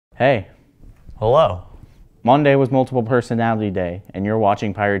Hey, Hello. Monday was Multiple Personality Day, and you're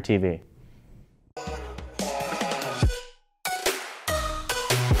watching Pirate TV.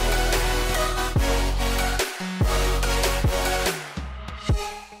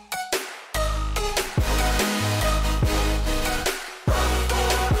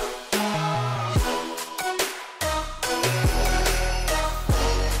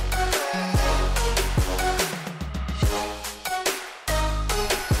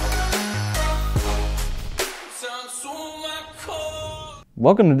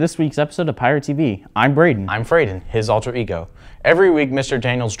 Welcome to this week's episode of Pirate TV. I'm Braden. I'm Frayden, his alter ego. Every week, Mr.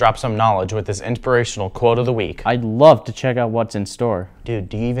 Daniels drops some knowledge with his inspirational quote of the week. I'd love to check out what's in store. Dude,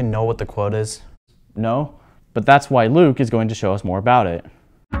 do you even know what the quote is? No, but that's why Luke is going to show us more about it.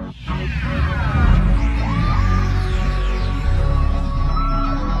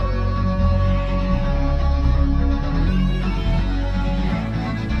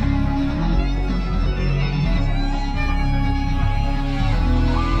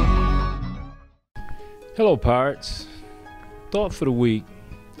 Hello, Pirates. Thought for the week: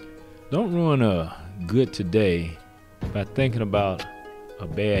 don't ruin a good today by thinking about a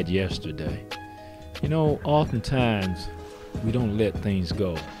bad yesterday. You know, oftentimes we don't let things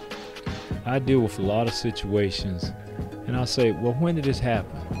go. I deal with a lot of situations and I'll say, well, when did this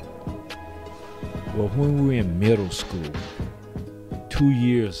happen? Well, when we were in middle school 2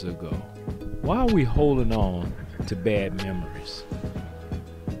 years ago. Why are we holding on to bad memories?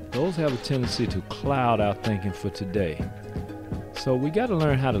 Those have a tendency to cloud our thinking for today. So we got to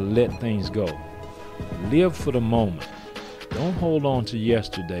learn how to let things go. Live for the moment. Don't hold on to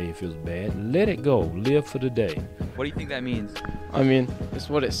yesterday if it's bad. Let it go. Live for the day. What do you think that means? I mean, it's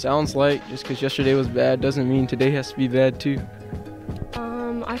what it sounds like. Just because yesterday was bad doesn't mean today has to be bad too.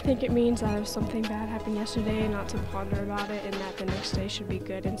 I think it means that if something bad happened yesterday, not to ponder about it, and that the next day should be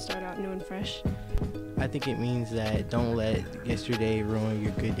good and start out new and fresh. I think it means that don't let yesterday ruin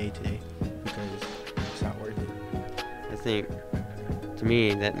your good day today, because it's not worth it. I think, to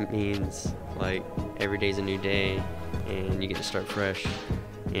me, that means like every day's a new day and you get to start fresh,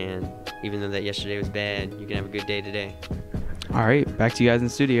 and even though that yesterday was bad, you can have a good day today. All right, back to you guys in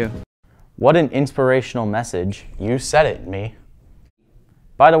the studio. What an inspirational message. You said it, me.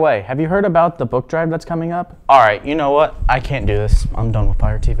 By the way, have you heard about the book drive that's coming up? Alright, you know what? I can't do this. I'm done with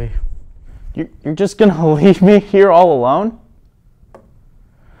Pirate TV. You're just gonna leave me here all alone?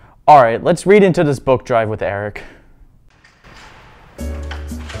 Alright, let's read into this book drive with Eric.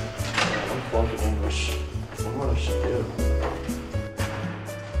 English. I wonder what I should do.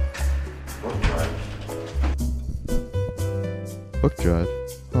 Book drive. Book drive?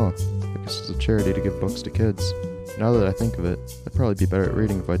 Huh. I guess it's a charity to give books to kids. Now that I think of it, I'd probably be better at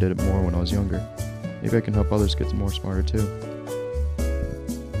reading if I did it more when I was younger. Maybe I can help others get more smarter too.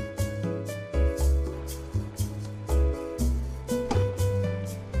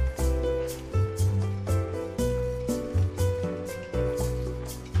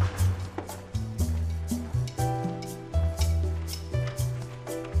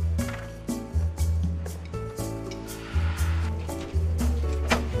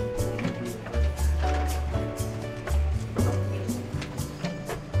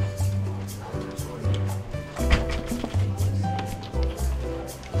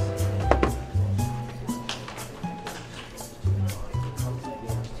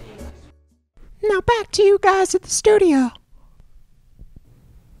 Now back to you guys at the studio.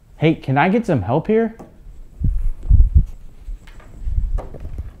 Hey, can I get some help here?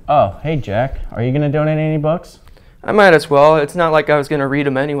 Oh, hey Jack, are you gonna donate any books? I might as well. It's not like I was gonna read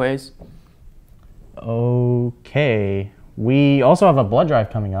them anyways. Okay. We also have a blood drive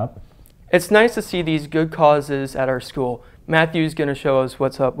coming up. It's nice to see these good causes at our school. Matthew's gonna show us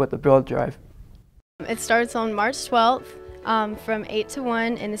what's up with the blood drive. It starts on March 12th from 8 to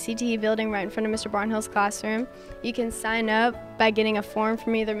 1 in the CTE building right in front of Mr. Barnhill's classroom. You can sign up by getting a form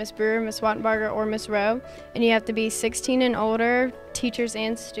from either Miss Brewer, Miss Wattenbarger, or Miss Rowe, and you have to be 16 and older, teachers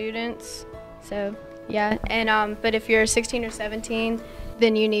and students. So yeah, and but if you're 16 or 17,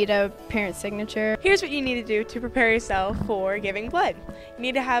 then you need a parent signature. Here's what you need to do to prepare yourself for giving blood. You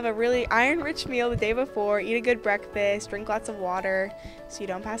need to have a really iron-rich meal the day before, eat a good breakfast, drink lots of water so you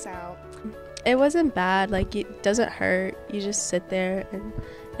don't pass out. It wasn't bad, like it doesn't hurt. You just sit there and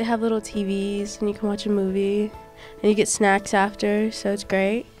they have little TVs and you can watch a movie and you get snacks after, so it's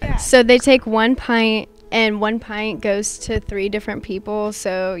great. Yeah. So they take 1 pint and 1 pint goes to 3 different people,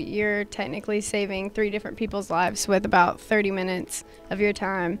 so you're technically saving 3 different people's lives with about 30 minutes of your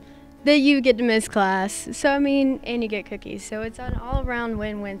time. that you get to miss class. So, I mean, and you get cookies. So it's an all-around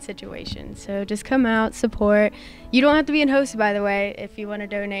win-win situation. So just come out, support. You don't have to be in host, by the way, if you want to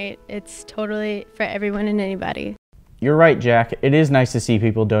donate. It's totally for everyone and anybody. You're right, Jack. It is nice to see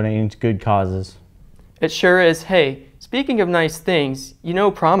people donating to good causes. It sure is. Hey, speaking of nice things, you know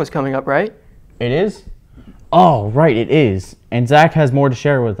prom is coming up, right? It is? Oh, right, it is. And Zach has more to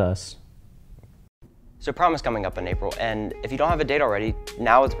share with us. So prom is coming up in April, and if you don't have a date already,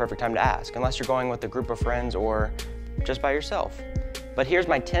 now is the perfect time to ask, unless you're going with a group of friends or just by yourself. But here's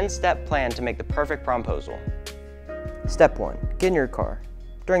my 10-step plan to make the perfect promposal. Step 1, get in your car.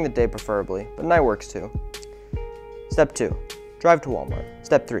 During the day preferably, but night works too. Step 2, drive to Walmart.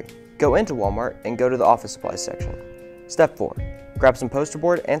 Step 3, go into Walmart and go to the office supplies section. Step 4, grab some poster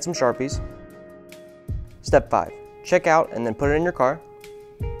board and some Sharpies. Step 5, check out and then put it in your car.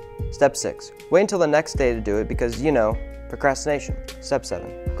 Step 6, wait until the next day to do it because, you know, procrastination. Step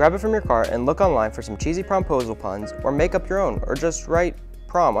 7, grab it from your car and look online for some cheesy promposal puns or make up your own or just write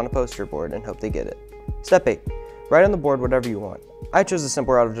prom on a poster board and hope they get it. Step 8, write on the board whatever you want. I chose the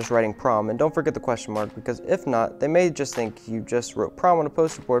simple route of just writing prom, and don't forget the question mark because if not, they may just think you just wrote prom on a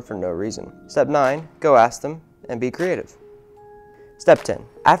poster board for no reason. Step 9, go ask them and be creative. Step 10,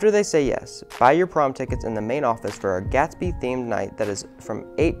 after they say yes, buy your prom tickets in the main office for our Gatsby-themed night that is from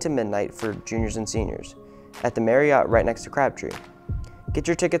 8 to midnight for juniors and seniors at the Marriott right next to Crabtree. Get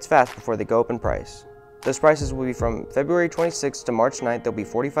your tickets fast before they go up in price. Those prices will be from February 26th to March 9th, they'll be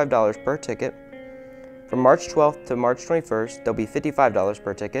 $45 per ticket. From March 12th to March 21st, they'll be $55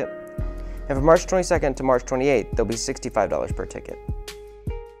 per ticket. And from March 22nd to March 28th, they'll be $65 per ticket.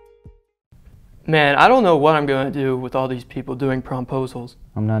 Man, I don't know what I'm going to do with all these people doing promposals.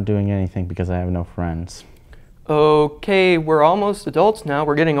 I'm not doing anything because I have no friends. Okay, we're almost adults now.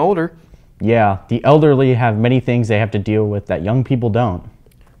 We're getting older. Yeah, the elderly have many things they have to deal with that young people don't.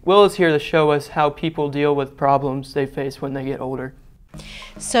 Will is here to show us how people deal with problems they face when they get older.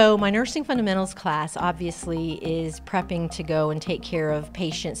 So my nursing fundamentals class obviously is prepping to go and take care of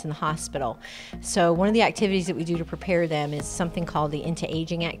patients in the hospital. So one of the activities that we do to prepare them is something called the Into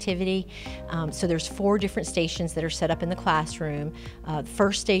Aging activity. So there's 4 different stations that are set up in the classroom. The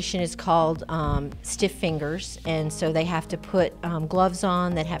first station is called stiff fingers, and so they have to put gloves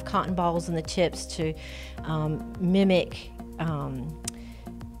on that have cotton balls in the tips to mimic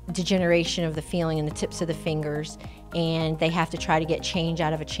degeneration of the feeling in the tips of the fingers. And they have to try to get change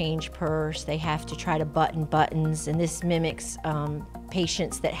out of a change purse. They have to try to button buttons, and this mimics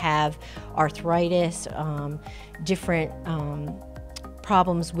patients that have arthritis, different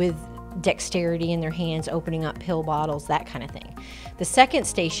problems with dexterity in their hands, opening up pill bottles, that kind of thing. The second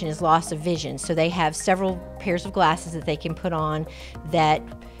station is loss of vision. So they have several pairs of glasses that they can put on that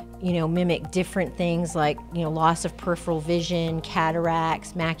mimic different things like, loss of peripheral vision,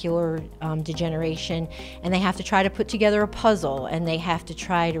 cataracts, macular degeneration, and they have to try to put together a puzzle, and they have to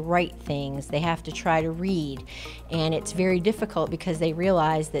try to write things, they have to try to read, and it's very difficult because they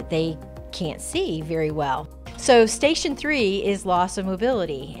realize that they can't see very well. So station 3 is loss of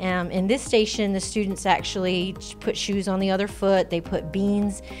mobility. In this station, the students actually put shoes on the other foot. They put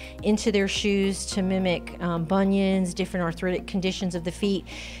beans into their shoes to mimic bunions, different arthritic conditions of the feet.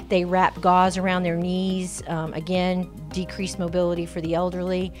 They wrap gauze around their knees, again, decreased mobility for the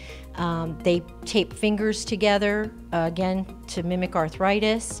elderly. They tape fingers together, again, to mimic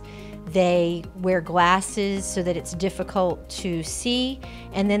arthritis. They wear glasses so that it's difficult to see,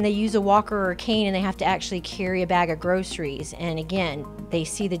 and then they use a walker or a cane, and they have to actually carry a bag of groceries. And again, they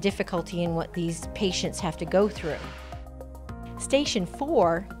see the difficulty in what these patients have to go through. Station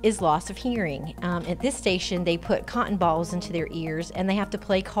 4 is loss of hearing. At this station, they put cotton balls into their ears and they have to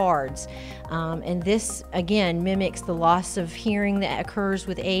play cards. And this, again, mimics the loss of hearing that occurs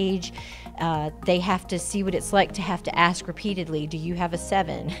with age. They have to see what it's like to have to ask repeatedly, do you have a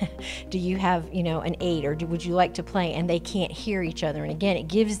 7? Do you have, an 8? Or would you like to play? And they can't hear each other. And again, it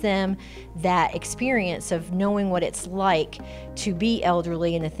gives them that experience of knowing what it's like to be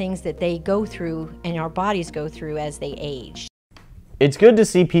elderly and the things that they go through and our bodies go through as they age. It's good to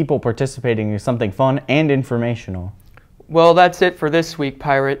see people participating in something fun and informational. Well, that's it for this week,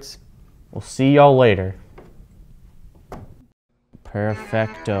 Pirates. We'll see y'all later.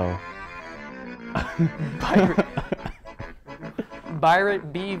 Perfecto.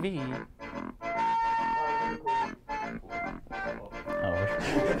 Pirate BV. Oh.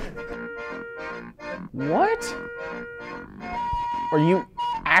 What? Are you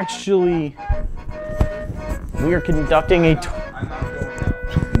actually... We are conducting a...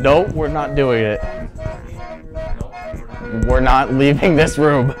 No, we're not doing it. We're not leaving this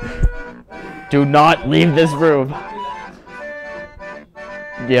room. Do not leave this room.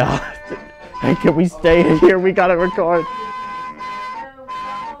 Yeah. Hey, can we stay in here? We gotta record.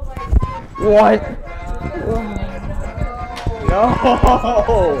 What? No!